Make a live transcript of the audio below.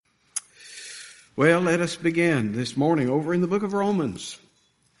Well, let us begin this morning over in the book of Romans.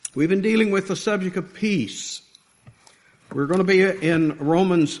 We've been dealing with the subject of peace. We're going to be in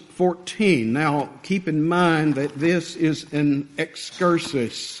Romans 14. Now, keep in mind that this is an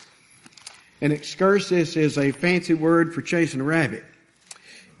excursus. An excursus is a fancy word for chasing a rabbit.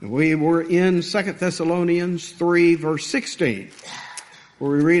 We were in 2 Thessalonians 3, verse 16,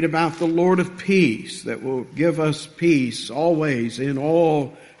 where we read about the Lord of peace that will give us peace always in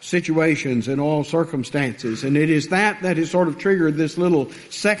all situations, in all circumstances. And it is that has sort of triggered this little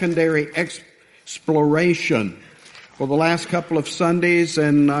secondary exploration for the last couple of Sundays,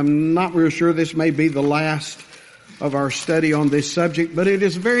 and I'm not real sure this may be the last of our study on this subject, but it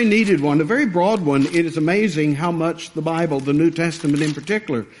is a very needed one, a very broad one. It is amazing how much the Bible, the New Testament in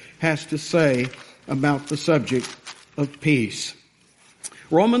particular, has to say about the subject of peace.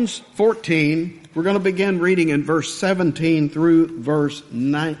 Romans 14, we're going to begin reading in verse 17 through verse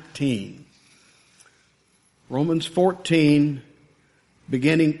 19. Romans 14,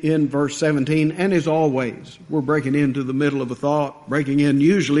 beginning in verse 17, and as always, we're breaking into the middle of a thought, breaking in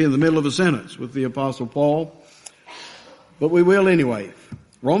usually in the middle of a sentence with the Apostle Paul, but we will anyway.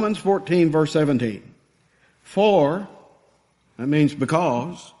 Romans 14, verse 17. For, that means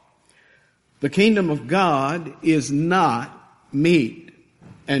because, the kingdom of God is not meat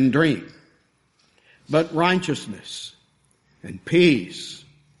and drink, but righteousness and peace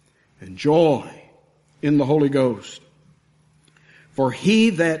and joy in the Holy Ghost. For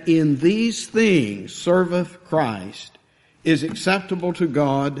he that in these things serveth Christ is acceptable to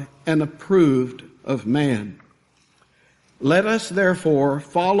God and approved of man. Let us therefore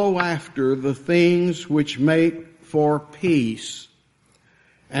follow after the things which make for peace,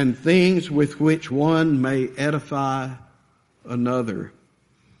 and things with which one may edify another.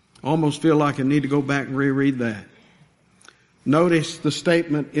 Almost feel like I need to go back and reread that. Notice the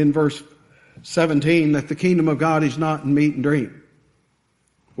statement in verse 17 that the kingdom of God is not in meat and drink.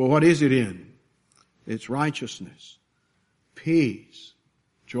 Well, what is it in? It's righteousness, peace,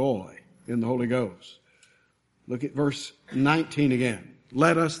 joy in the Holy Ghost. Look at verse 19 again.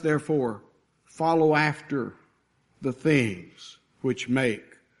 Let us therefore follow after the things which make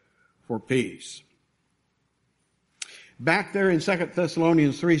for peace. Back there in 2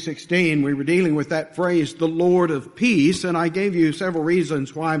 Thessalonians 3:16, we were dealing with that phrase, the Lord of peace, and I gave you several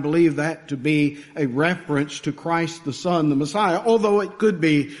reasons why I believe that to be a reference to Christ the Son, the Messiah, although it could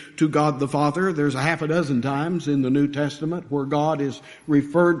be to God the Father. There's a half a dozen times in the New Testament where God is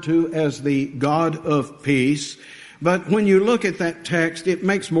referred to as the God of peace. But when you look at that text, it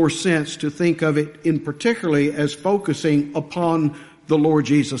makes more sense to think of it in particularly as focusing upon the Lord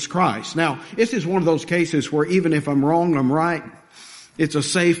Jesus Christ. Now, this is one of those cases where even if I'm wrong, I'm right. It's a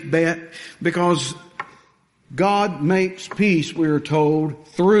safe bet because God makes peace, we are told,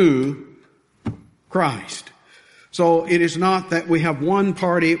 through Christ. So it is not that we have one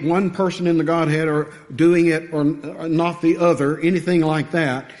party, one person in the Godhead or doing it or not the other, anything like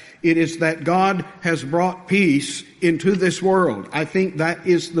that. It is that God has brought peace into this world. I think that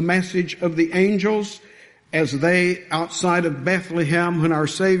is the message of the angels as they, outside of Bethlehem, when our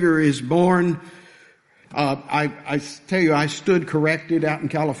Savior is born. I tell you, I stood corrected out in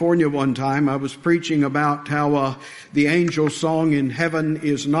California one time. I was preaching about how the angel song in heaven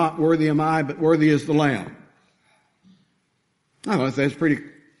is not worthy am I, but worthy is the Lamb. I thought that's pretty,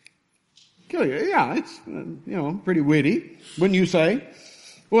 yeah, it's, pretty witty, wouldn't you say?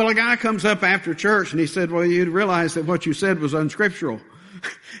 Well, a guy comes up after church and he said, well, you'd realize that what you said was unscriptural.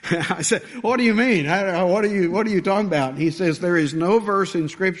 I said, what do you mean? What are you talking about? He says, there is no verse in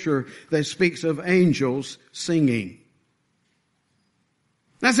Scripture that speaks of angels singing.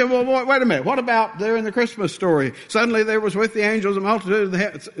 And I said, well, wait a minute. What about there in the Christmas story? Suddenly there was with the angels a multitude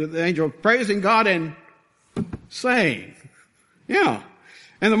of the angels praising God and saying. Yeah.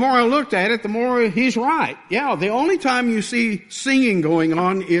 And the more I looked at it, the more he's right. Yeah, the only time you see singing going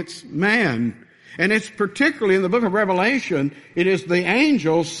on, it's man. And it's particularly in the book of Revelation, it is the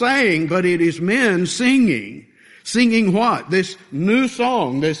angels saying, but it is men singing. Singing what? This new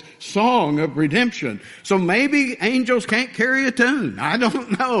song, this song of redemption. So maybe angels can't carry a tune. I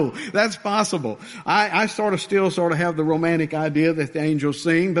don't know. That's possible. I still have the romantic idea that the angels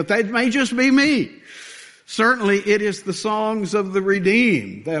sing, but that may just be me. Certainly it is the songs of the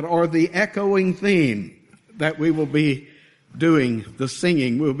redeemed that are the echoing theme that we will be doing, the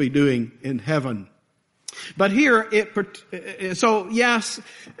singing we'll be doing in heaven. But here, so yes,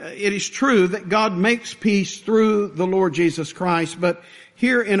 it is true that God makes peace through the Lord Jesus Christ, but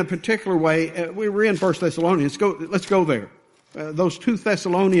here in a particular way, we were in 1 Thessalonians. Let's go there. Those 2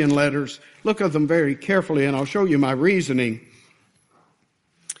 Thessalonian letters, look at them very carefully and I'll show you my reasoning.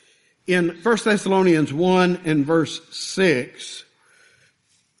 In 1 Thessalonians 1 and verse 6,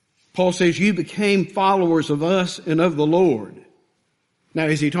 Paul says, you became followers of us and of the Lord. Now,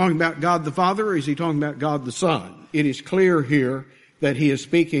 is he talking about God the Father or is he talking about God the Son? It is clear here that he is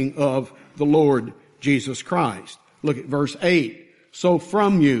speaking of the Lord Jesus Christ. Look at verse 8. So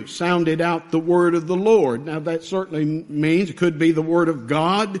from you sounded out the word of the Lord. Now that certainly means it could be the word of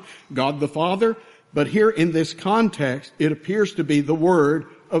God, God the Father, but here in this context, it appears to be the word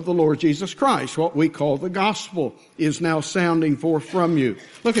of the Lord Jesus Christ. What we call the gospel is now sounding forth from you.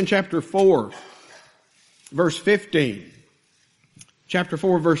 Look in chapter 4, verse 15. Chapter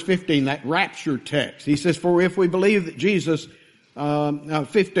 4, verse 15, that rapture text. He says, for if we believe that Jesus,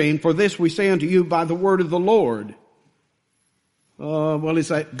 15, for this we say unto you by the word of the Lord. Well, is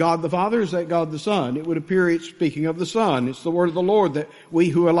that God the Father or is that God the Son? It would appear it's speaking of the Son. It's the word of the Lord that we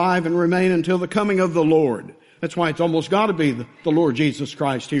who are alive and remain until the coming of the Lord. That's why it's almost got to be the Lord Jesus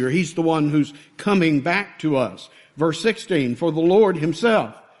Christ here. He's the one who's coming back to us. Verse 16, for the Lord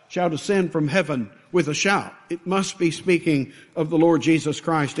himself shall descend from heaven with a shout. It must be speaking of the Lord Jesus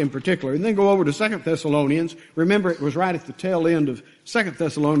Christ in particular. And then go over to 2 Thessalonians. Remember, it was right at the tail end of 2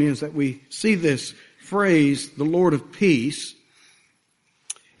 Thessalonians that we see this phrase, the Lord of peace.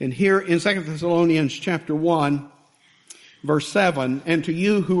 And here in 2 Thessalonians chapter 1, verse 7, and to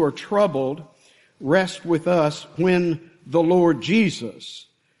you who are troubled, rest with us when the Lord Jesus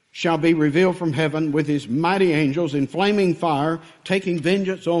shall be revealed from heaven with his mighty angels in flaming fire, taking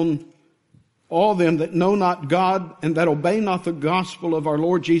vengeance on all them that know not God and that obey not the gospel of our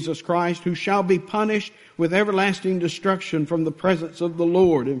Lord Jesus Christ, who shall be punished with everlasting destruction from the presence of the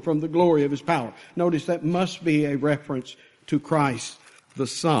Lord and from the glory of his power. Notice that must be a reference to Christ the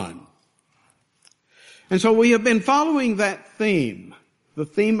Son. And so we have been following that theme, the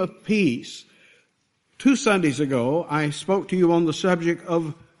theme of peace. 2 Sundays ago, I spoke to you on the subject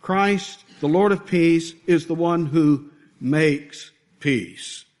of Christ, the Lord of peace, is the one who makes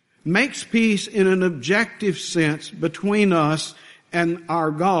peace. Makes peace in an objective sense between us and our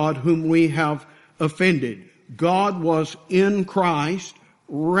God whom we have offended. God was in Christ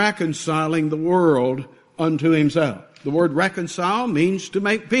reconciling the world unto himself. The word reconcile means to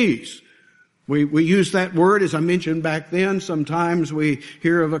make peace. We use that word, as I mentioned back then. Sometimes we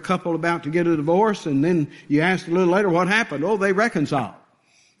hear of a couple about to get a divorce, and then you ask a little later what happened. Oh, they reconciled.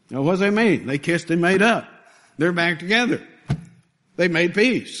 Now, what does that mean? They kissed and made up. They're back together. They made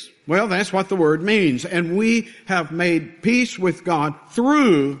peace. Well, that's what the word means. And we have made peace with God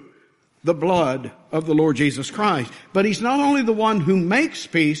through the blood of the Lord Jesus Christ. But he's not only the one who makes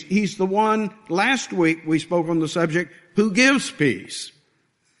peace, he's the one, last week we spoke on the subject, who gives peace.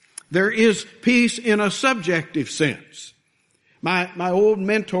 There is peace in a subjective sense. My old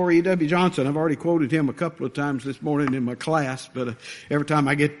mentor, E.W. Johnson, I've already quoted him a couple of times this morning in my class, but every time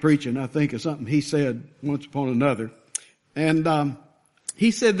I get preaching, I think of something he said once upon another. And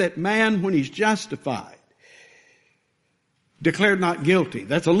he said that man, when he's justified, declared not guilty.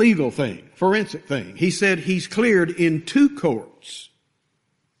 That's a legal thing, forensic thing. He said he's cleared in 2 courts.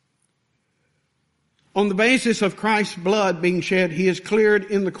 On the basis of Christ's blood being shed, he is cleared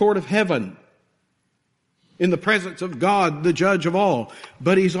in the court of heaven, in the presence of God, the judge of all.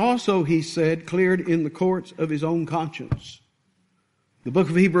 But he's also, he said, cleared in the courts of his own conscience. The book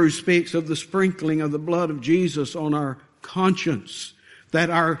of Hebrews speaks of the sprinkling of the blood of Jesus on our conscience, that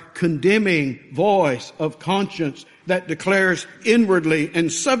our condemning voice of conscience that declares inwardly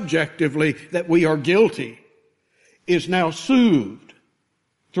and subjectively that we are guilty is now soothed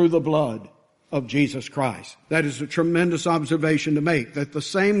through the blood of Jesus Christ. That is a tremendous observation to make, that the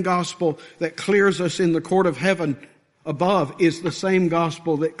same gospel that clears us in the court of heaven above is the same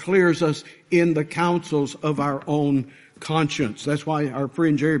gospel that clears us in the councils of our own conscience. That's why our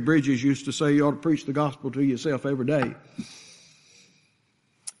friend Jerry Bridges used to say you ought to preach the gospel to yourself every day.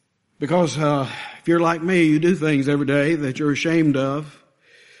 Because if you're like me, you do things every day that you're ashamed of,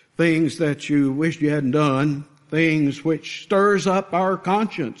 things that you wish you hadn't done, things which stirs up our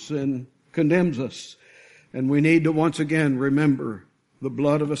conscience and condemns us. And we need to once again remember the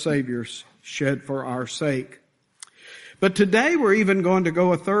blood of a Savior shed for our sake. But today we're even going to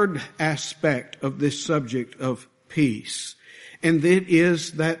go a third aspect of this subject of peace. And it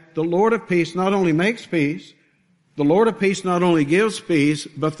is that the Lord of peace not only makes peace, the Lord of peace not only gives peace,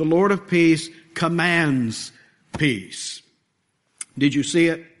 but the Lord of peace commands peace. Did you see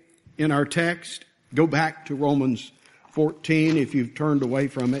it in our text? Go back to Romans 14 if you've turned away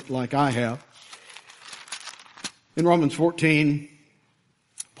from it like I have. In Romans 14,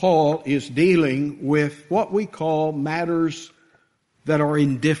 Paul is dealing with what we call matters that are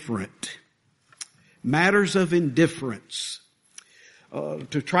indifferent. Matters of indifference.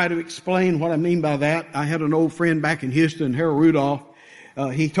 to try to explain what I mean by that, I had an old friend back in Houston, Harold Rudolph.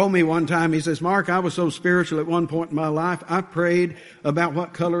 He told me one time, he says, Mark, I was so spiritual at one point in my life, I prayed about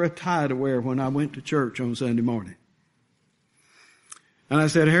what color of tie to wear when I went to church on Sunday morning. And I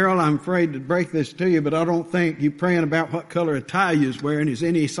said, Harold, I'm afraid to break this to you, but I don't think you praying about what color of tie you're wearing is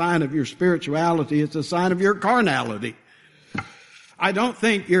any sign of your spirituality. It's a sign of your carnality. I don't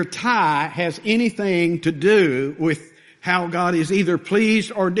think your tie has anything to do with how God is either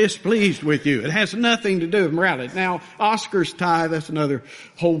pleased or displeased with you. It has nothing to do with morality. Now, Oscar's tie, that's another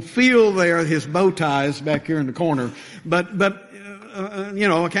whole field there. His bow tie is back here in the corner. But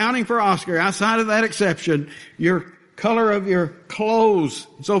accounting for Oscar, outside of that exception, your color of your clothes,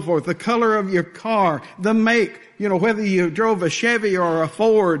 and so forth, the color of your car, the make, whether you drove a Chevy or a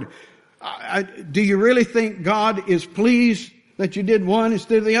Ford, do you really think God is pleased that you did one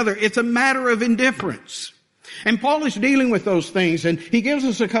instead of the other? It's a matter of indifference. And Paul is dealing with those things, and he gives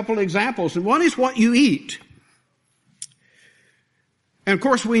us a couple of examples. And one is what you eat. And of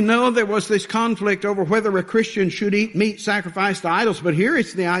course we know there was this conflict over whether a Christian should eat meat sacrificed to idols, but here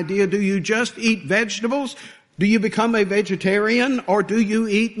it's the idea, do you just eat vegetables? Do you become a vegetarian, or do you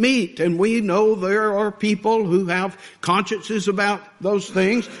eat meat? And we know there are people who have consciences about those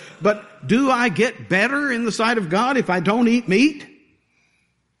things, but do I get better in the sight of God if I don't eat meat?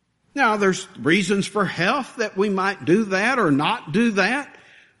 Now, there's reasons for health that we might do that or not do that.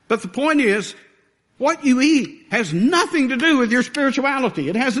 But the point is, what you eat has nothing to do with your spirituality.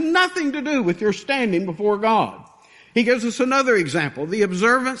 It has nothing to do with your standing before God. He gives us another example, the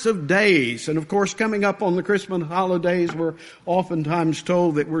observance of days. And of course, coming up on the Christmas holidays, we're oftentimes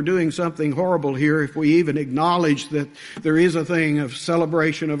told that we're doing something horrible here if we even acknowledge that there is a thing of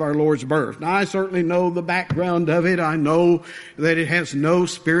celebration of our Lord's birth. Now, I certainly know the background of it. I know that it has no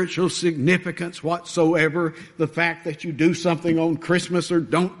spiritual significance whatsoever. The fact that you do something on Christmas or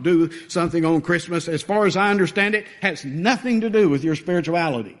don't do something on Christmas, as far as I understand it, has nothing to do with your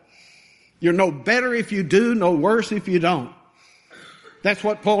spirituality. You're no better if you do, no worse if you don't. That's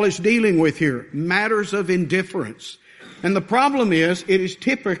what Paul is dealing with here. Matters of indifference. And the problem is, it is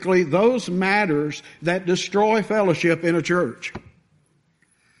typically those matters that destroy fellowship in a church.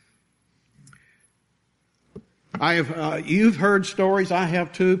 You've heard stories, I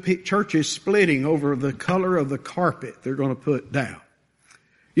have too, churches splitting over the color of the carpet they're going to put down.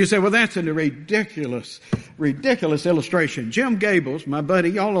 You say, well, that's a ridiculous illustration. Jim Gables, my buddy,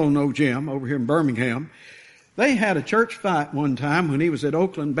 y'all don't know Jim, over here in Birmingham. They had a church fight one time when he was at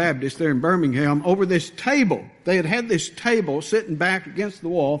Oakland Baptist there in Birmingham over this table. They had this table sitting back against the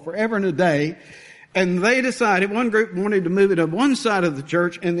wall forever and a day. And they decided, one group wanted to move it to one side of the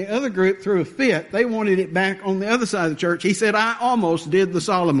church, and the other group threw a fit. They wanted it back on the other side of the church. He said, I almost did the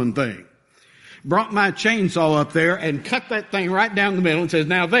Solomon thing. Brought my chainsaw up there and cut that thing right down the middle and says,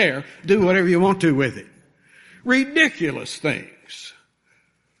 now there, do whatever you want to with it. Ridiculous things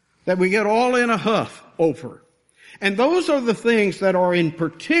that we get all in a huff over. And those are the things that are in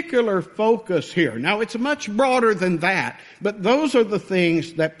particular focus here. Now, it's much broader than that, but those are the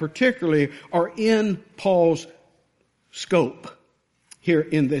things that particularly are in Paul's scope here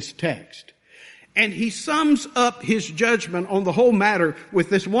in this text. And he sums up his judgment on the whole matter with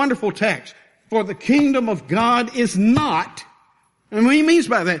this wonderful text. For the kingdom of God is not, and what he means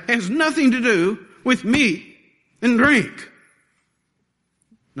by that, has nothing to do with meat and drink.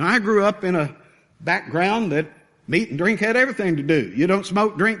 Now, I grew up in a background that meat and drink had everything to do. You don't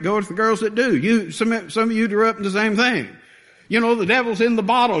smoke, drink, go with the girls that do. Some of you grew up in the same thing. The devil's in the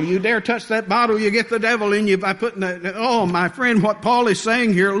bottle. You dare touch that bottle, you get the devil in you by putting my friend, what Paul is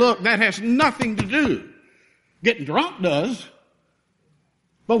saying here, look, that has nothing to do. Getting drunk does.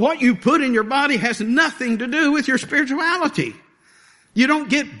 But what you put in your body has nothing to do with your spirituality. You don't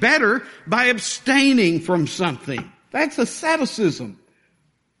get better by abstaining from something. That's asceticism.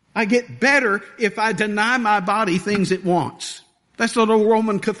 I get better if I deny my body things it wants. That's a little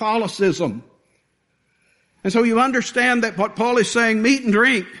Roman Catholicism. And so you understand that what Paul is saying, meat and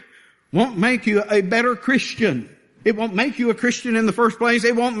drink won't make you a better Christian. It won't make you a Christian in the first place.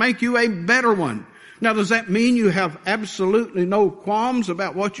 It won't make you a better one. Now, does that mean you have absolutely no qualms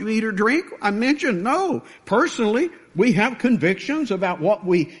about what you eat or drink? I mentioned no. Personally, we have convictions about what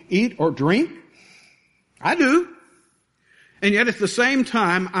we eat or drink. I do. And yet at the same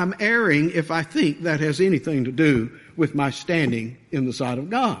time, I'm erring if I think that has anything to do with my standing in the sight of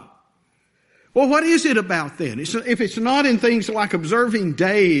God. Well, what is it about then? If it's not in things like observing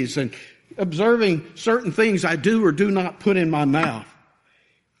days and observing certain things I do or do not put in my mouth,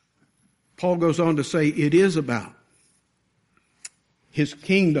 Paul goes on to say it is about his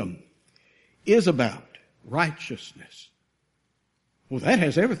kingdom is about righteousness Well, that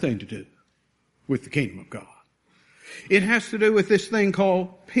has everything to do with the kingdom of God. It has to do with this thing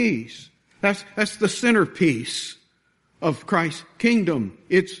called peace. That's the centerpiece of Christ's kingdom.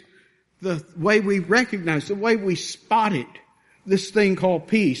 It's the way we recognize, the way we spot it, this thing called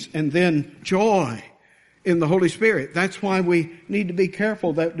peace, and then joy in the Holy Spirit. That's why we need to be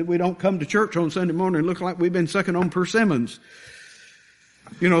careful that we don't come to church on Sunday morning and look like we've been sucking on persimmons.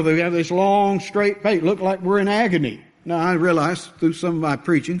 You know, they have this long, straight face, look like we're in agony. Now, I realize through some of my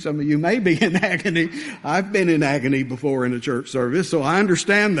preaching, some of you may be in agony. I've been in agony before in a church service, so I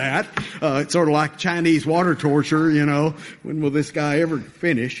understand that. It's sort of like Chinese water torture, you know. When will this guy ever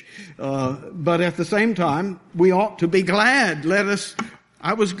finish? But at the same time, we ought to be glad.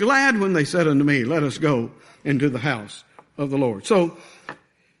 I was glad when they said unto me, let us go into the house of the Lord. So,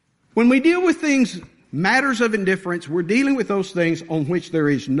 when we deal with things, matters of indifference, we're dealing with those things on which there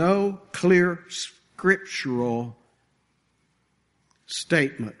is no clear scriptural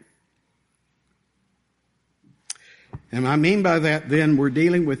statement. And I mean by that then, we're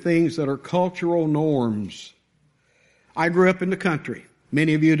dealing with things that are cultural norms. I grew up in the country.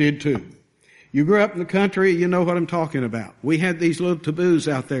 Many of you did too. You grew up in the country, you know what I'm talking about. We had these little taboos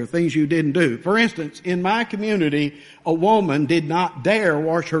out there, things you didn't do. For instance, in my community, a woman did not dare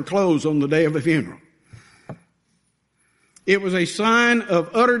wash her clothes on the day of a funeral. It was a sign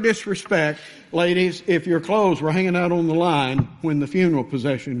of utter disrespect, ladies, if your clothes were hanging out on the line when the funeral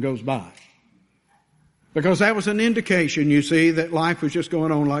procession goes by. Because that was an indication, you see, that life was just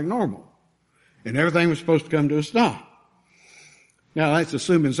going on like normal. And everything was supposed to come to a stop. Now, that's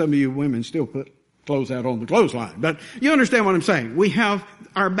assuming some of you women still put clothes out on the clothesline. But you understand what I'm saying. We have,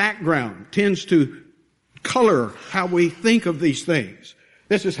 our background tends to color how we think of these things.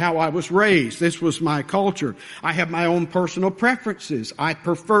 This is how I was raised. This was my culture. I have my own personal preferences. I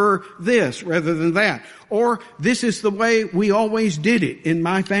prefer this rather than that. Or this is the way we always did it in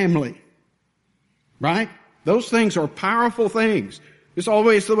my family. Right? Those things are powerful things. It's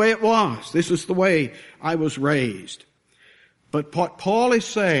always the way it was. This is the way I was raised. But what Paul is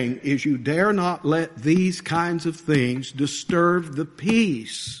saying is you dare not let these kinds of things disturb the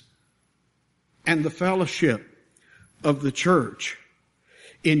peace and the fellowship of the church.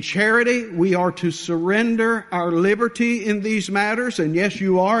 In charity, we are to surrender our liberty in these matters, and yes,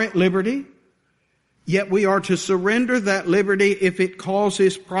 you are at liberty. Yet we are to surrender that liberty if it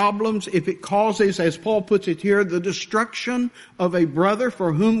causes problems, if it causes, as Paul puts it here, the destruction of a brother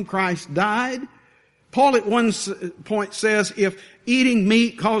for whom Christ died. Paul at one point says, if eating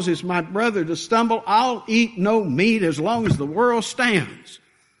meat causes my brother to stumble, I'll eat no meat as long as the world stands.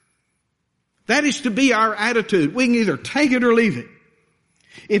 That is to be our attitude. We can either take it or leave it.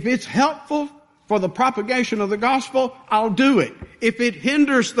 If it's helpful for the propagation of the gospel, I'll do it. If it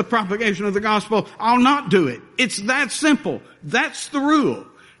hinders the propagation of the gospel, I'll not do it. It's that simple. That's the rule.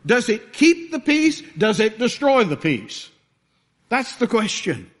 Does it keep the peace? Does it destroy the peace? That's the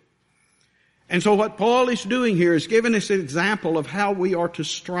question. And so what Paul is doing here is giving us an example of how we are to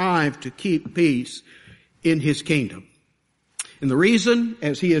strive to keep peace in his kingdom. And the reason,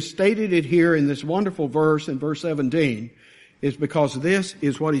 as he has stated it here in this wonderful verse in verse 17, is because this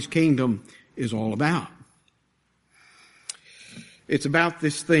is what his kingdom is all about. It's about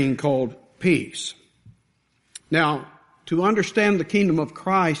this thing called peace. Now, to understand the kingdom of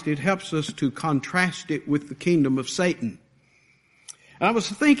Christ, it helps us to contrast it with the kingdom of Satan. And I was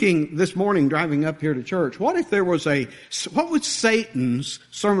thinking this morning driving up here to church, what would Satan's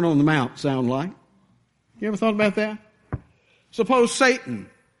Sermon on the Mount sound like? You ever thought about that? Suppose Satan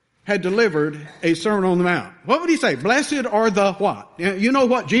had delivered a Sermon on the Mount. What would he say? Blessed are the what? You know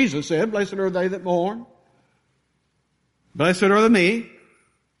what Jesus said. Blessed are they that mourn. Blessed are the meek.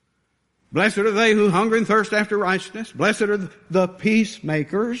 Blessed are they who hunger and thirst after righteousness. Blessed are the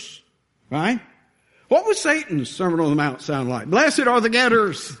peacemakers. Right? What would Satan's Sermon on the Mount sound like? Blessed are the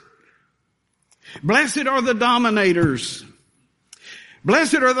getters. Blessed are the dominators.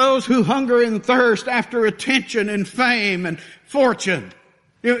 Blessed are those who hunger and thirst after attention and fame and fortune.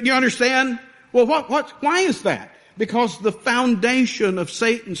 You understand? Well, why is that? Because the foundation of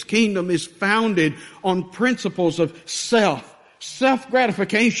Satan's kingdom is founded on principles of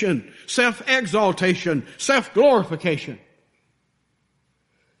self-gratification, self-exaltation, self-glorification.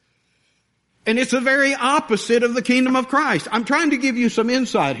 And it's the very opposite of the kingdom of Christ. I'm trying to give you some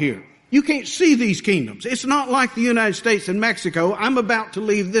insight here. You can't see these kingdoms. It's not like the United States and Mexico. I'm about to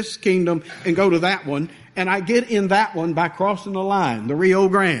leave this kingdom and go to that one, and I get in that one by crossing the line, the Rio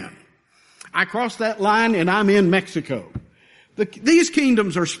Grande. I cross that line and I'm in Mexico. These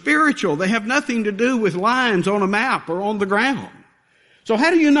kingdoms are spiritual. They have nothing to do with lines on a map or on the ground. So how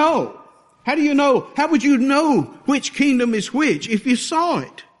do you know? How do you know? How would you know which kingdom is which if you saw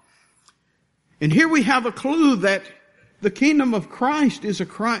it? And here we have a clue that the kingdom of Christ is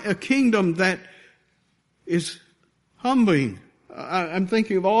a kingdom that is humbling. I'm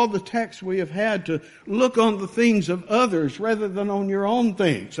thinking of all the texts we have had to look on the things of others rather than on your own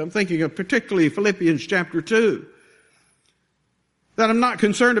things. I'm thinking of particularly Philippians chapter 2. That I'm not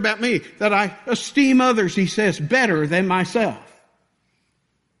concerned about me, that I esteem others, he says, better than myself.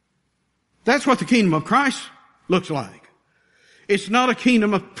 That's what the kingdom of Christ looks like. It's not a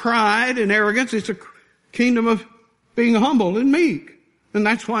kingdom of pride and arrogance. It's a kingdom of being humble and meek. And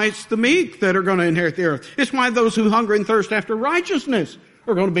that's why it's the meek that are going to inherit the earth. It's why those who hunger and thirst after righteousness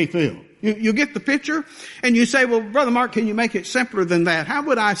are going to be filled. You get the picture? And you say, well, Brother Mark, can you make it simpler than that? How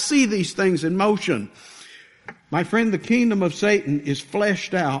would I see these things in motion? My friend, the kingdom of Satan is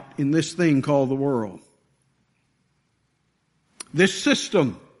fleshed out in this thing called the world. This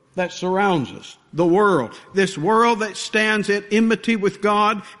system that surrounds us, the world, this world that stands at enmity with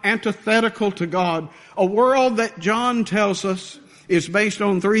God, antithetical to God, a world that John tells us is based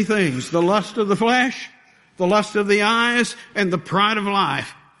on three things: the lust of the flesh, the lust of the eyes, and the pride of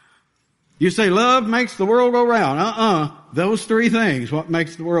life. You say love makes the world go round. Those three things, what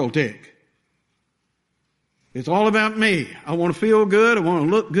makes the world tick. It's all about me. I want to feel good, I want to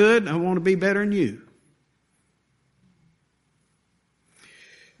look good, I want to be better than you.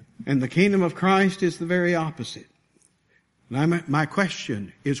 And the kingdom of Christ is the very opposite. Now, my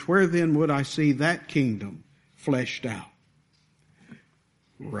question is, where then would I see that kingdom fleshed out?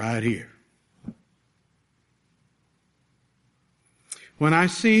 Right here. When I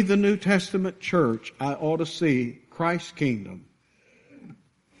see the New Testament church, I ought to see Christ's kingdom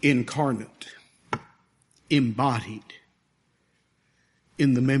incarnate, embodied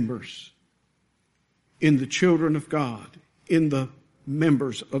in the members, in the children of God, in the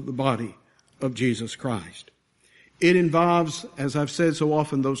members of the body of Jesus Christ. It involves, as I've said so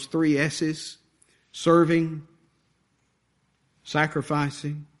often, those three S's: serving,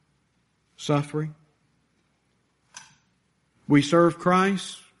 sacrificing, suffering. We serve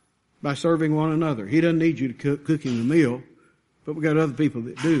Christ by serving one another. He doesn't need you to cook him a meal, but we've got other people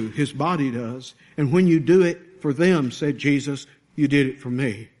that do. His body does. And when you do it for them, said Jesus, you did it for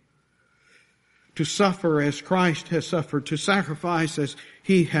me. To suffer as Christ has suffered, to sacrifice as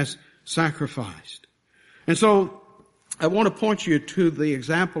he has sacrificed. And so I want to point you to the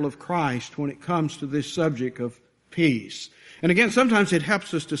example of Christ when it comes to this subject of peace. And again, sometimes it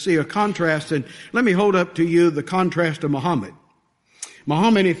helps us to see a contrast, and let me hold up to you the contrast of Muhammad.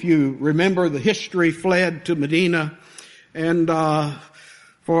 Muhammad, if you remember the history, fled to Medina, and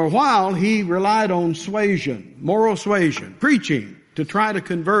for a while he relied on suasion, moral suasion, preaching, to try to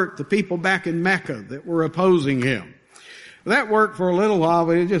convert the people back in Mecca that were opposing him. That worked for a little while,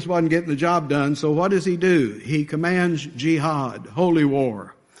 but it just wasn't getting the job done. So what does he do? He commands jihad, holy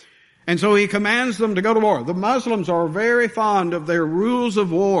war. And so he commands them to go to war. The Muslims are very fond of their rules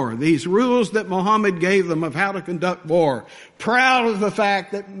of war, these rules that Muhammad gave them of how to conduct war. Proud of the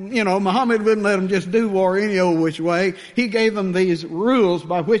fact that, Muhammad wouldn't let them just do war any old which way. He gave them these rules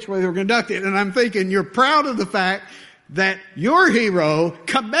by which way they were conducted. And I'm thinking, you're proud of the fact that your hero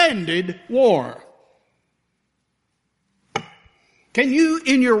commanded war. Can you,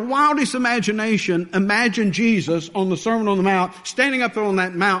 in your wildest imagination, imagine Jesus on the Sermon on the Mount, standing up on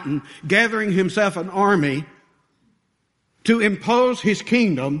that mountain, gathering himself an army to impose his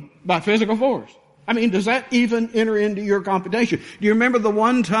kingdom by physical force? I mean, does that even enter into your computation? Do you remember the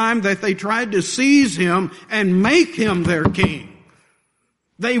one time that they tried to seize him and make him their king?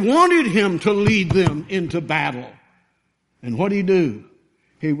 They wanted him to lead them into battle. And what did he do?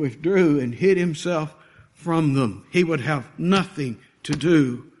 He withdrew and hid himself from them. He would have nothing to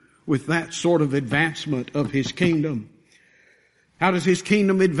do with that sort of advancement of his kingdom. How does his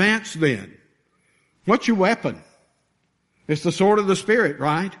kingdom advance then? What's your weapon? It's the sword of the Spirit,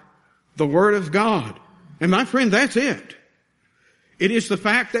 right? The Word of God. And my friend, that's it. It is the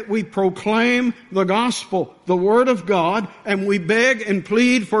fact that we proclaim the gospel, the Word of God, and we beg and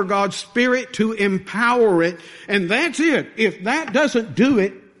plead for God's Spirit to empower it. And that's it. If that doesn't do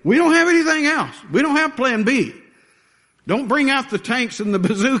it, we don't have anything else. We don't have plan B. Don't bring out the tanks and the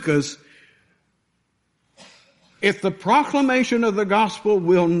bazookas. If the proclamation of the gospel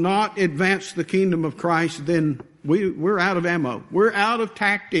will not advance the kingdom of Christ, then we're out of ammo. We're out of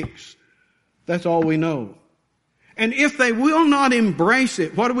tactics. That's all we know. And if they will not embrace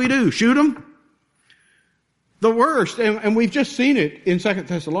it, what do? Shoot them? The worst, and we've just seen it in 2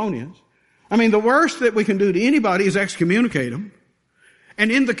 Thessalonians. I mean, the worst that we can do to anybody is excommunicate them.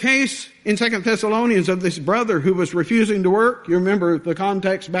 And in the case in 2 Thessalonians of this brother who was refusing to work, you remember the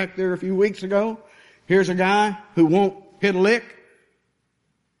context back there a few weeks ago? Here's a guy who won't hit a lick.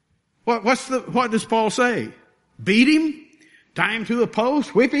 What does Paul say? Beat him? Tie him to a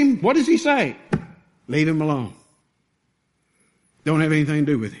post? Whip him? What does he say? Leave him alone. Don't have anything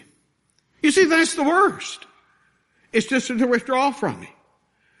to do with him. You see, that's the worst. It's just to withdraw from him.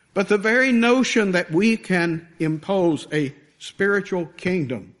 But the very notion that we can impose a spiritual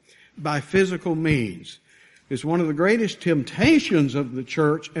kingdom by physical means is one of the greatest temptations of the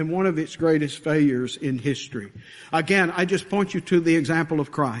church and one of its greatest failures in history. Again, I just point you to the example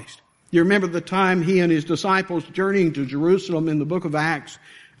of Christ. You remember the time he and his disciples journeying to Jerusalem in the book of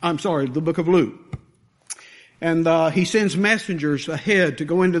the book of Luke. And he sends messengers ahead to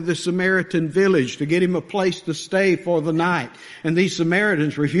go into the Samaritan village to get him a place to stay for the night. And these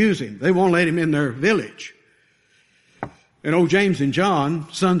Samaritans refuse him. They won't let him in their village. And old James and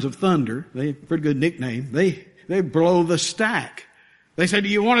John, sons of thunder, they have a pretty good nickname, they blow the stack. They say, do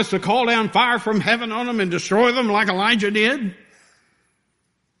you want us to call down fire from heaven on them and destroy them like Elijah did?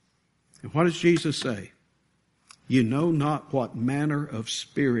 And what does Jesus say? You know not what manner of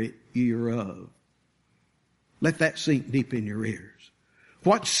spirit you're of. Let that sink deep in your ears.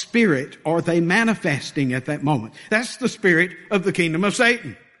 What spirit are they manifesting at that moment? That's the spirit of the kingdom of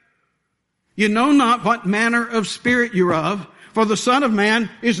Satan. You know not what manner of spirit you're of, for the Son of Man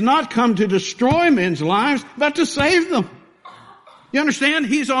is not come to destroy men's lives, but to save them. You understand?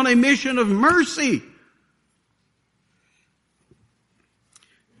 He's on a mission of mercy.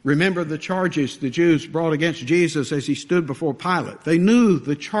 Remember the charges the Jews brought against Jesus as he stood before Pilate. They knew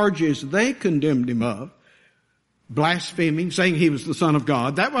the charges they condemned him of. Blaspheming, saying he was the Son of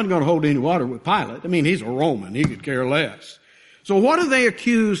God. That wasn't going to hold any water with Pilate. I mean, he's a Roman. He could care less. So what do they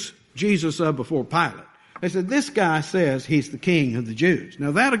accuse Jesus of before Pilate? They said, this guy says he's the king of the Jews.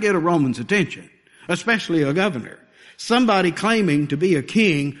 Now that'll get a Roman's attention, especially a governor. Somebody claiming to be a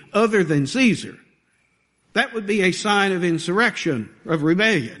king other than Caesar. That would be a sign of insurrection, of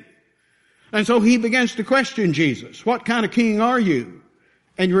rebellion. And so he begins to question Jesus. What kind of king are you?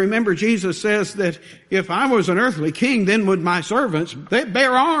 And you remember Jesus says that if I was an earthly king, then would my servants, they'd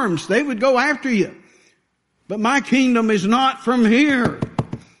bear arms, they would go after you. But my kingdom is not from here.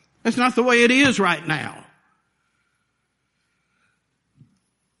 That's not the way it is right now.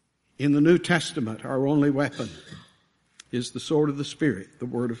 In the New Testament, our only weapon is the sword of the Spirit, the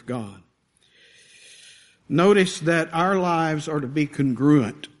Word of God. Notice that our lives are to be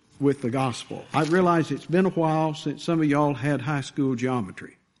congruent with the gospel. I realize it's been a while since some of y'all had high school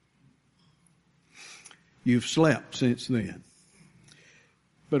geometry. You've slept since then.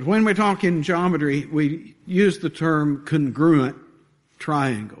 But when we talk in geometry, we use the term congruent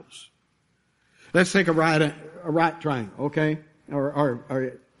triangles. Let's take a right triangle, okay?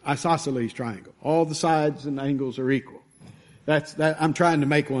 Or isosceles triangle. All the sides and angles are equal. I'm trying to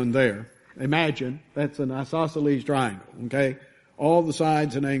make one there. Imagine that's an isosceles triangle, okay? All the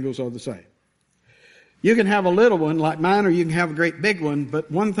sides and angles are the same. You can have a little one like mine, or you can have a great big one, but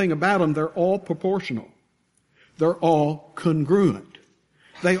one thing about them, they're all proportional. They're all congruent.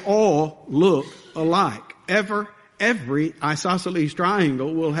 They all look alike. Every isosceles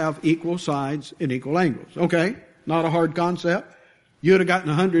triangle will have equal sides and equal angles. Okay? Not a hard concept. You'd have gotten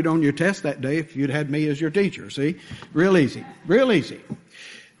 100 on your test that day if you'd had me as your teacher, see? Real easy. Real easy.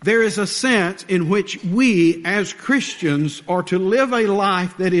 There is a sense in which we as Christians are to live a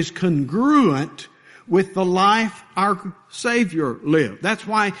life that is congruent with the life our Savior lived. That's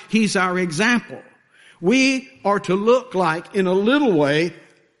why He's our example. We are to look like, in a little way,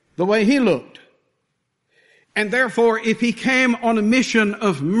 the way He looked. And therefore, if He came on a mission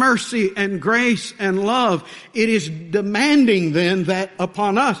of mercy and grace and love, it is demanding then that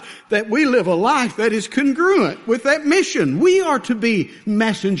upon us that we live a life that is congruent with that mission. We are to be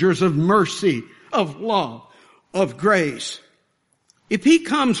messengers of mercy, of love, of grace. If He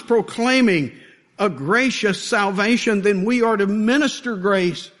comes proclaiming a gracious salvation, then we are to minister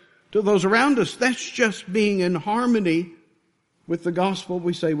grace to those around us. That's just being in harmony with the gospel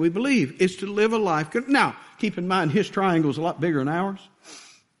we say we believe. It's to live a life. Now, keep in mind, His triangle is a lot bigger than ours.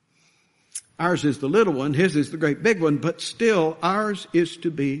 Ours is the little one. His is the great big one. But still, ours is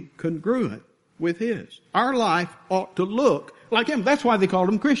to be congruent with His. Our life ought to look like Him. That's why they called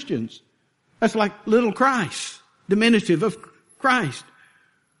them Christians. That's like little Christ, diminutive of Christ.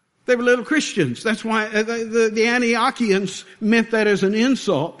 They were little Christians. That's why the Antiochians meant that as an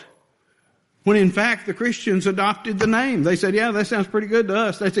insult. When in fact the Christians adopted the name. They said, yeah, that sounds pretty good to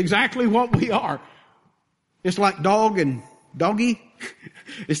us. That's exactly what we are. It's like dog and doggy.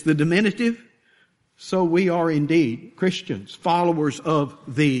 It's the diminutive. so we are indeed Christians, followers of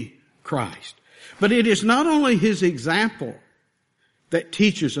the Christ. But it is not only his example that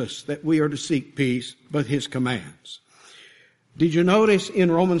teaches us that we are to seek peace, but his commands. Did you notice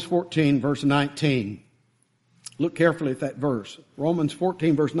in Romans 14, verse 19? Look carefully at that verse. Romans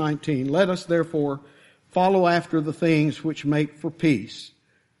 14, verse 19. Let us therefore follow after the things which make for peace,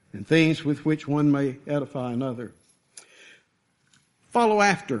 and things with which one may edify another. Follow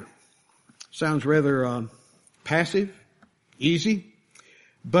after sounds rather passive, easy.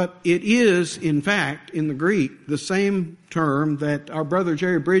 But it is, in fact, in the Greek, the same term that our brother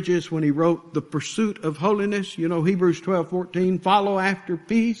Jerry Bridges, when he wrote The Pursuit of Holiness, you know, Hebrews 12:14, follow after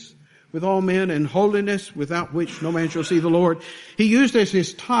peace with all men and holiness, without which no man shall see the Lord. He used as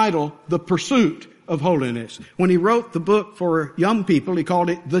his title, The Pursuit of Holiness. When he wrote the book for young people, he called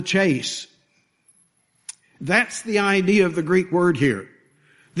it The Chase. That's the idea of the Greek word here.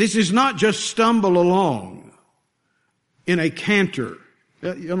 This is not just stumble along in a canter.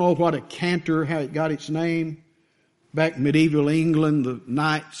 You know what a canter, how it got its name? Back in medieval England, the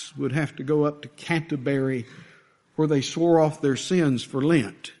knights would have to go up to Canterbury where they swore off their sins for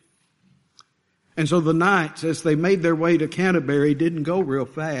Lent. And so the knights, as they made their way to Canterbury, didn't go real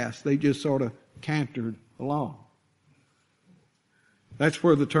fast. They just sort of cantered along. That's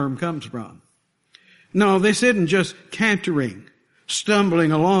where the term comes from. No, this isn't just cantering,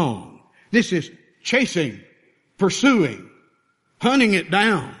 stumbling along. This is chasing, pursuing, hunting it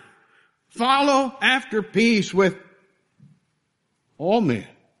down. Follow after peace with all men.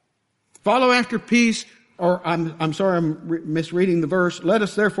 Follow after peace, or I'm sorry, I'm misreading the verse. Let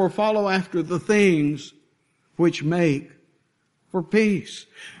us therefore follow after the things which make for peace.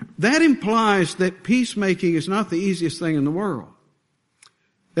 That implies that peacemaking is not the easiest thing in the world.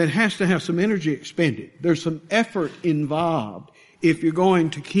 That has to have some energy expended. There's some effort involved if you're going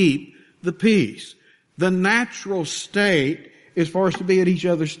to keep the peace. The natural state is for us to be at each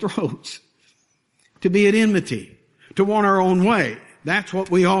other's throats, to be at enmity, to want our own way. That's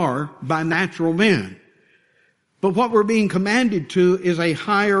what we are by natural men. But what we're being commanded to is a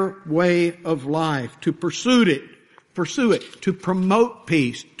higher way of life, to pursue it, to promote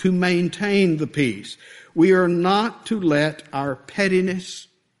peace, to maintain the peace. We are not to let our pettiness,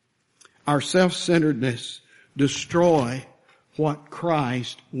 our self-centeredness destroy what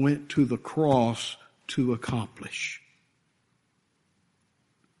Christ went to the cross to accomplish.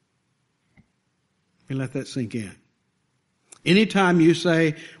 And let that sink in. Anytime you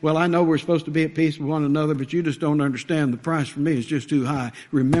say, well, I know we're supposed to be at peace with one another, but you just don't understand, the price for me is just too high.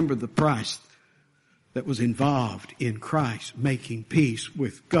 Remember the price that was involved in Christ making peace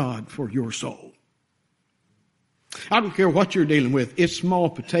with God for your soul. I don't care what you're dealing with. It's small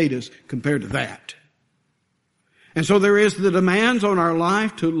potatoes compared to that. And so there is the demands on our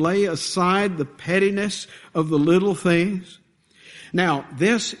life to lay aside the pettiness of the little things. Now,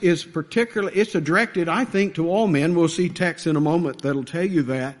 this is it's directed, I think, to all men. We'll see texts in a moment that'll tell you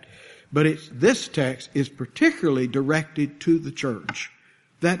that. But this text is particularly directed to the church.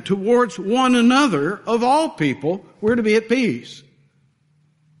 That towards one another, of all people, we're to be at peace.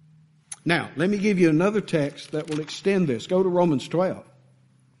 Now, let me give you another text that will extend this. Go to Romans 12.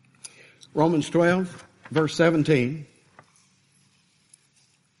 Romans 12, verse 17.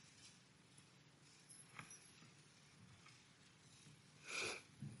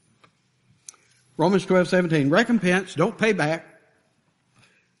 Romans 12:17. Recompense, don't pay back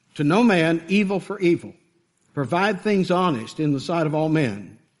to no man evil for evil. Provide things honest in the sight of all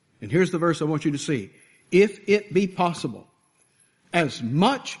men. And here's the verse I want you to see. If it be possible, as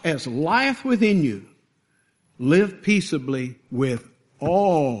much as lieth within you, live peaceably with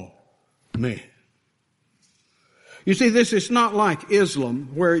all men. You see, this is not like Islam,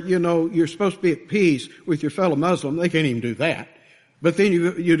 where, you're supposed to be at peace with your fellow Muslim. They can't even do that. But then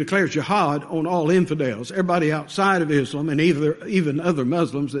you declare jihad on all infidels. Everybody outside of Islam and even other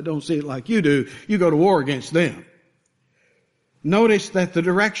Muslims that don't see it like you do, you go to war against them. Notice that the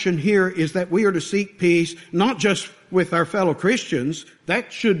direction here is that we are to seek peace, not just with our fellow Christians.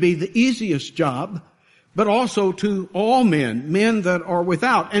 That should be the easiest job, but also to all men that are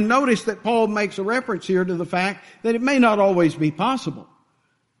without. And notice that Paul makes a reference here to the fact that it may not always be possible.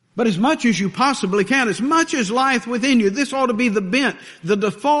 But as much as you possibly can, as much as lieth within you, this ought to be the bent, the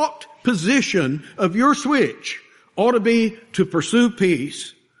default position of your switch ought to be to pursue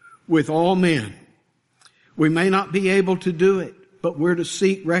peace with all men. We may not be able to do it, but we're to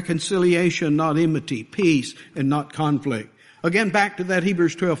seek reconciliation, not enmity, peace, and not conflict. Again, back to that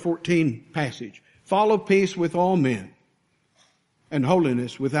Hebrews 12:14 passage. Follow peace with all men and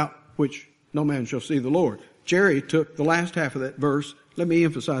holiness, without which no man shall see the Lord. Jerry took the last half of that verse. Let me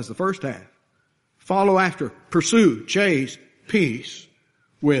emphasize the first half. Follow after, pursue, chase peace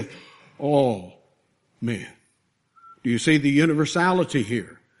with all men. Do you see the universality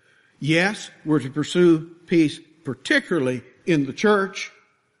here? Yes, we're to pursue peace, particularly in the church,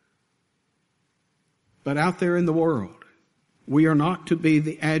 but out there in the world, we are not to be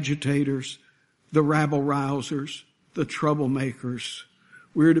the agitators, the rabble-rousers, the troublemakers.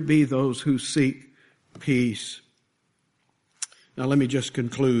 We're to be those who seek peace. Now let me just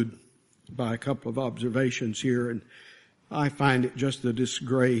conclude by a couple of observations here, and I find it just a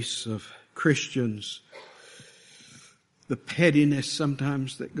disgrace of Christians, the pettiness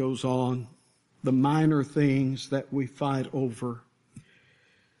sometimes that goes on, the minor things that we fight over.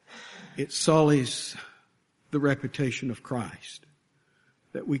 It sullies the reputation of Christ,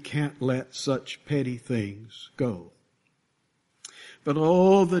 that we can't let such petty things go. But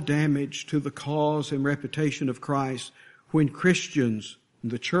all the damage to the cause and reputation of Christ when Christians,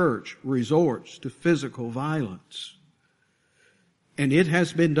 the church, resorts to physical violence. And it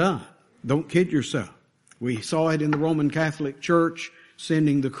has been done. Don't kid yourself. We saw it in the Roman Catholic Church,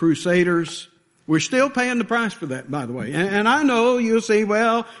 sending the Crusaders. We're still paying the price for that, by the way. And I know you'll see,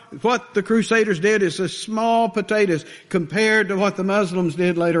 well, what the Crusaders did is a small potatoes compared to what the Muslims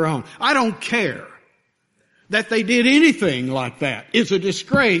did later on. I don't care that they did anything like that. It's a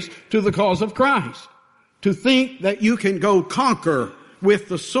disgrace to the cause of Christ to think that you can go conquer with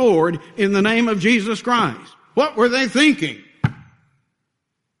the sword in the name of Jesus Christ. What were they thinking?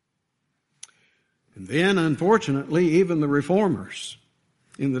 And then, unfortunately, even the reformers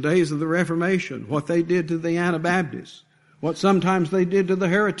in the days of the Reformation, what they did to the Anabaptists, what sometimes they did to the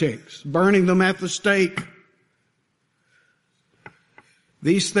heretics, burning them at the stake.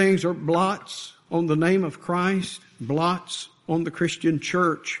 These things are blots on the name of Christ, blots on the Christian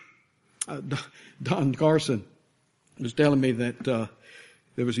church. Don Carson was telling me that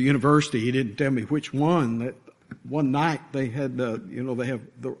there was a university, he didn't tell me which one, that one night they had, they have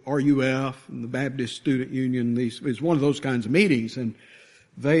the RUF and the Baptist Student Union. It was one of those kinds of meetings, and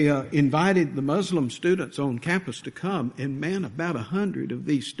they invited the Muslim students on campus to come, and man, about 100 of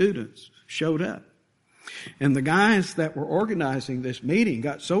these students showed up. And the guys that were organizing this meeting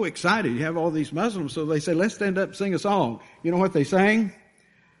got so excited. You have all these Muslims, so they said, let's stand up and sing a song. You know what they sang?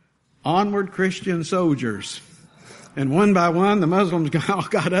 Onward, Christian soldiers. And one by one, the Muslims all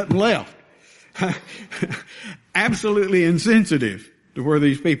got up and left. Absolutely insensitive to where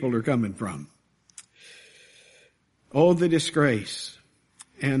these people are coming from. Oh, the disgrace.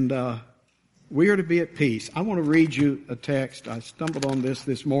 And we are to be at peace. I want to read you a text. I stumbled on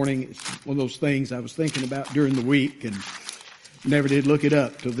this morning. It's one of those things I was thinking about during the week and never did look it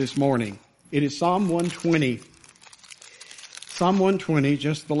up till this morning. It is Psalm 120. Psalm 120,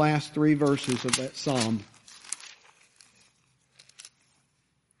 just the last 3 verses of that psalm.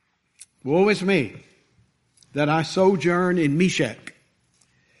 Woe is me, that I sojourn in Meshech,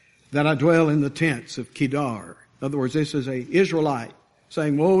 that I dwell in the tents of Kedar. In other words, this is an Israelite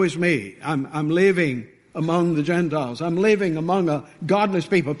saying, woe is me. I'm living among the Gentiles. I'm living among a godless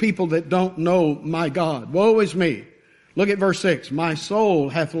people that don't know my God. Woe is me. Look at verse 6. My soul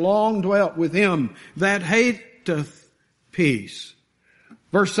hath long dwelt with him that hateth peace.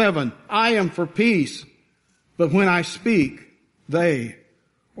 Verse 7. I am for peace, but when I speak, they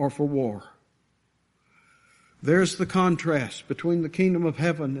are for war. There's the contrast between the kingdom of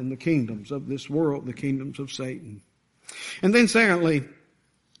heaven and the kingdoms of this world, the kingdoms of Satan. And then secondly,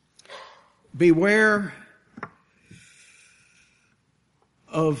 beware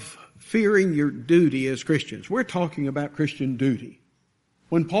of fearing your duty as Christians. We're talking about Christian duty.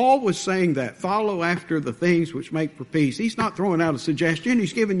 When Paul was saying that, follow after the things which make for peace, he's not throwing out a suggestion.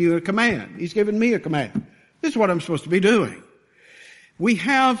 He's giving you a command. He's giving me a command. This is what I'm supposed to be doing. We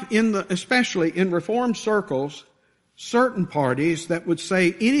have especially in Reformed circles, certain parties that would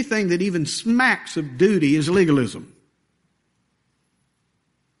say anything that even smacks of duty is legalism.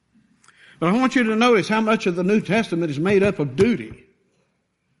 But I want you to notice how much of the New Testament is made up of duty.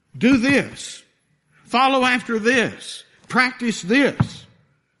 Do this. Follow after this. Practice this.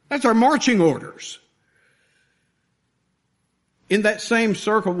 That's our marching orders. In that same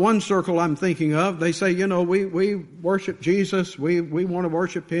circle, one circle I'm thinking of, they say, we worship Jesus. We want to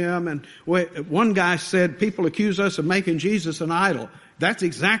worship him. And one guy said, people accuse us of making Jesus an idol. That's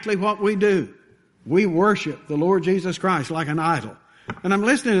exactly what we do. We worship the Lord Jesus Christ like an idol. And I'm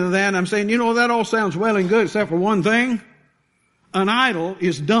listening to that and I'm saying, that all sounds well and good except for one thing. An idol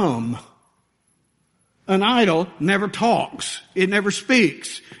is dumb. An idol never talks. It never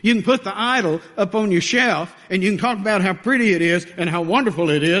speaks. You can put the idol up on your shelf and you can talk about how pretty it is and how wonderful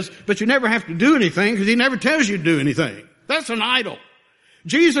it is, but you never have to do anything because he never tells you to do anything. That's an idol.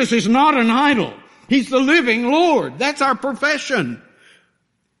 Jesus is not an idol. He's the living Lord. That's our profession.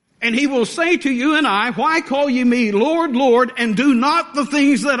 And He will say to you and I, why call ye me Lord, Lord, and do not the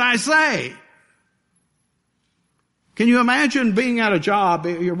things that I say? Can you imagine being at a job,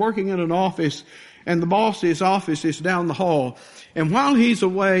 you're working in an office, and the boss's office is down the hall, and while he's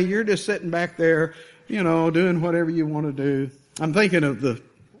away, you're just sitting back there, doing whatever you want to do. I'm thinking of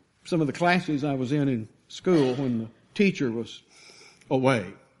some of the classes I was in school when the teacher was away.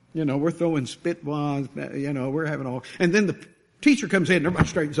 We're throwing spitwads, we're having all, and then the teacher comes in and everybody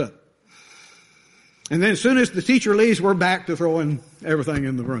straightens up. And then as soon as the teacher leaves, we're back to throwing everything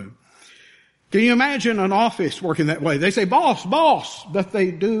in the room. Can you imagine an office working that way? They say, boss, boss, but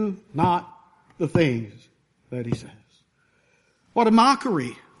they do not the things that He says. What a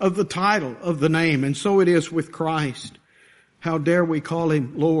mockery of the title of the name. And so it is with Christ. How dare we call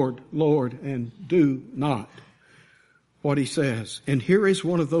Him Lord, Lord, and do not what He says. And here is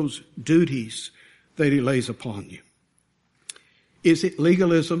one of those duties that He lays upon you. Is it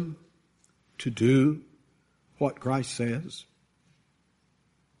legalism to do what Christ says?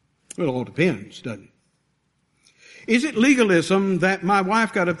 Well, it all depends, doesn't it? Is it legalism that my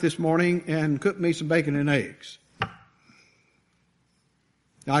wife got up this morning and cooked me some bacon and eggs?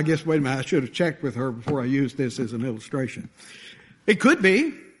 Now, I guess, wait a minute, I should have checked with her before I used this as an illustration. It could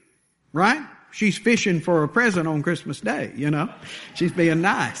be, right? She's fishing for a present on Christmas Day, She's being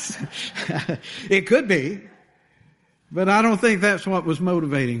nice. It could be. But I don't think that's what was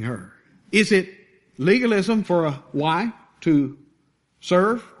motivating her. Is it legalism for a wife to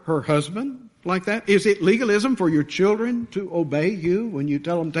serve her husband like that? Is it legalism for your children to obey you when you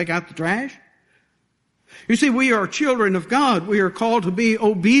tell them to take out the trash? You see, we are children of God. We are called to be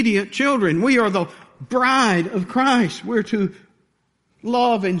obedient children. We are the bride of Christ. We're to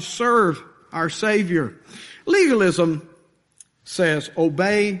love and serve our Savior. Legalism says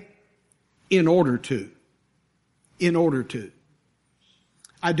obey in order to. In order to.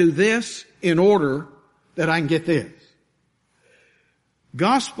 I do this in order that I can get this.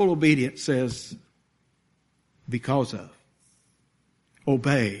 Gospel obedience says because of.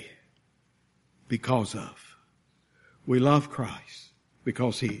 Obey because of. We love Christ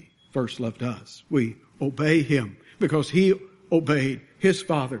because He first loved us. We obey Him because He obeyed His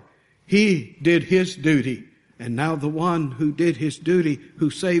Father. He did His duty. And now the one who did His duty, who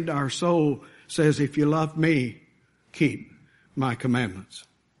saved our soul, says, if you love me, keep my commandments.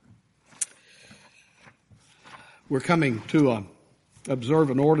 We're coming to observe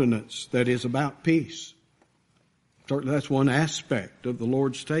an ordinance that is about peace. Certainly that's one aspect of the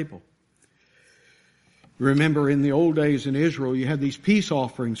Lord's table. Remember, in the old days in Israel, you had these peace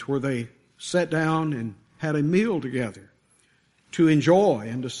offerings where they sat down and had a meal together to enjoy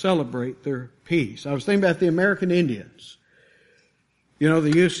and to celebrate their peace. I was thinking about the American Indians. They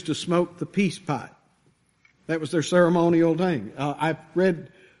used to smoke the peace pipe. That was their ceremonial thing. I've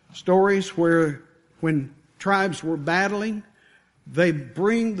read stories where when tribes were battling, they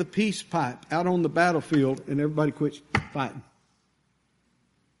bring the peace pipe out on the battlefield and everybody quits fighting.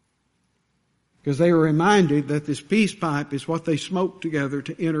 Because they were reminded that this peace pipe is what they smoked together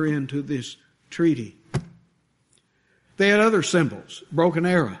to enter into this treaty. They had other symbols. Broken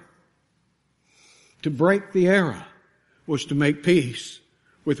arrow. To break the arrow was to make peace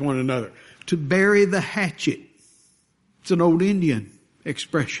with one another. To bury the hatchet. It's an old Indian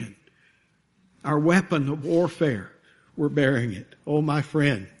expression. Our weapon of warfare, we're burying it. Oh, my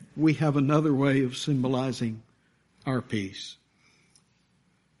friend, we have another way of symbolizing our peace.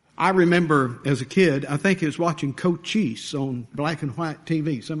 I remember as a kid, I think I was watching Cochise on black and white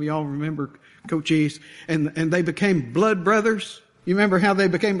TV. Some of y'all remember Cochise. And they became blood brothers. You remember how they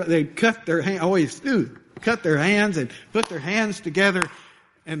cut their hands, cut their hands and put their hands together.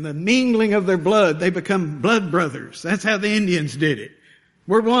 And the mingling of their blood, they become blood brothers. That's how the Indians did it.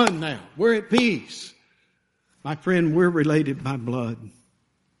 We're one now. We're at peace. My friend, we're related by blood.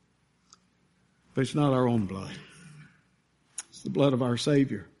 But it's not our own blood. It's the blood of our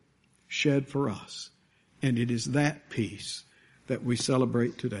Savior shed for us. And it is that peace that we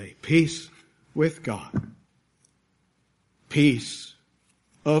celebrate today. Peace with God. Peace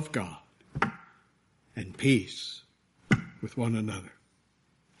of God. And peace with one another.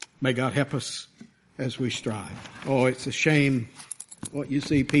 May God help us as we strive. Oh, it's a shame what you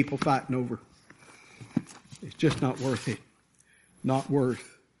see people fighting over. It's just not worth it. Not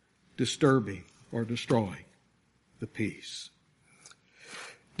worth disturbing or destroying the peace.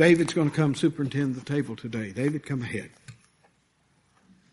 David's going to come superintend the table today. David, come ahead.